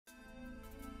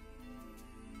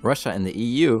Russia and the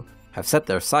EU have set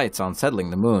their sights on settling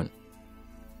the moon.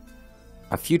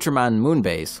 A future manned moon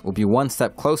base will be one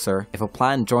step closer if a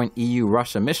planned joint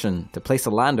EU-Russia mission to place a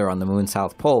lander on the moon's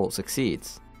south pole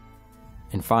succeeds.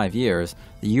 In 5 years,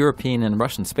 the European and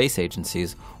Russian space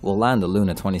agencies will land the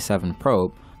Luna 27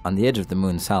 probe on the edge of the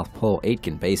moon's South Pole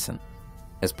Aitken Basin.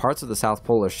 As parts of the South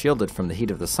Pole are shielded from the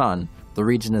heat of the sun, the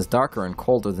region is darker and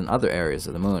colder than other areas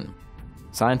of the moon.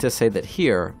 Scientists say that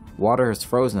here, water has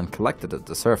frozen and collected at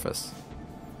the surface.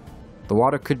 The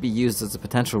water could be used as a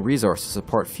potential resource to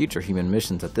support future human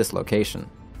missions at this location.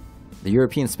 The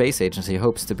European Space Agency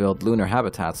hopes to build lunar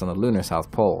habitats on the lunar South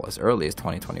Pole as early as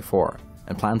 2024,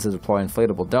 and plans to deploy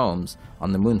inflatable domes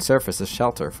on the moon's surface as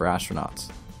shelter for astronauts.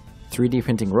 3D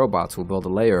printing robots will build a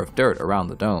layer of dirt around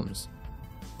the domes.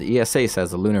 The ESA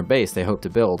says the lunar base they hope to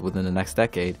build within the next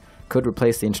decade could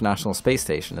replace the International Space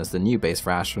Station as the new base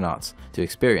for astronauts to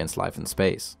experience life in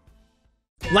space.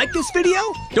 Like this video?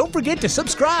 Don't forget to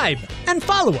subscribe and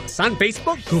follow us on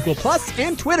Facebook, Google+,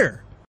 and Twitter.